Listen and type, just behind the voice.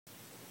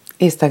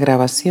Esta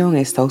grabación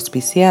está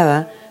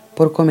auspiciada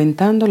por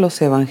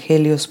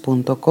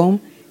comentandolosevangelios.com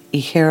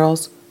y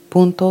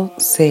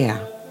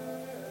heraldos.ca.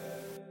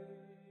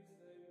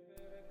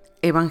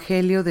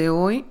 Evangelio de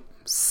hoy,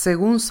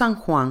 según San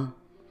Juan,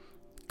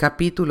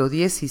 capítulo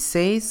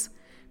 16,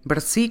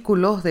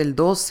 versículos del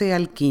 12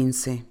 al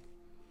 15.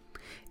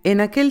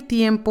 En aquel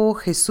tiempo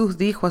Jesús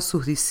dijo a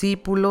sus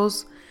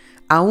discípulos: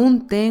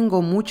 «Aún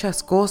tengo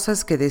muchas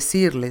cosas que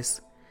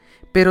decirles,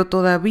 pero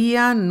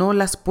todavía no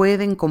las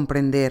pueden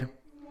comprender.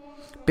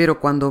 Pero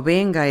cuando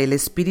venga el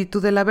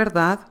Espíritu de la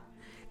verdad,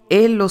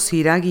 Él los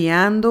irá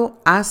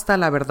guiando hasta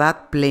la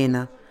verdad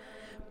plena,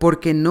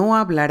 porque no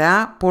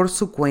hablará por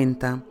su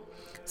cuenta,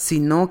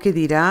 sino que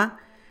dirá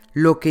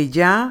lo que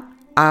ya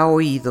ha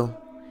oído,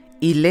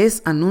 y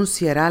les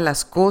anunciará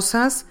las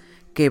cosas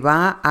que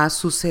va a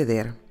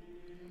suceder.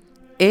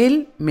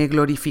 Él me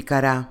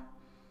glorificará,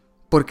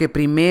 porque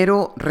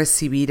primero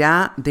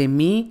recibirá de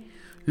mí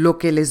lo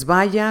que les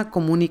vaya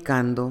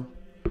comunicando.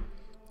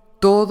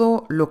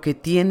 Todo lo que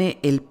tiene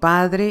el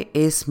Padre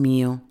es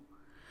mío.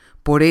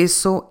 Por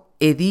eso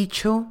he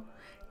dicho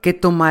que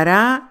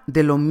tomará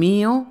de lo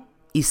mío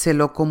y se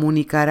lo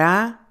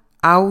comunicará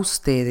a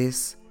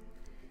ustedes».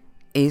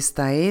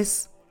 Esta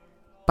es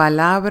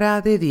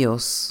palabra de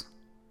Dios.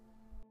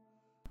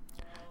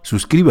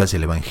 Suscríbase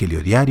al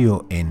Evangelio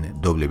Diario en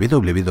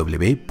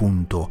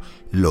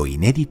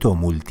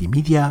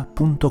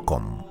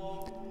www.loineditomultimedia.com.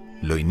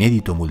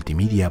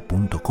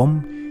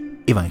 loineditomultimedia.com,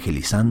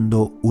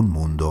 evangelizando un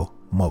mundo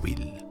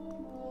móvil.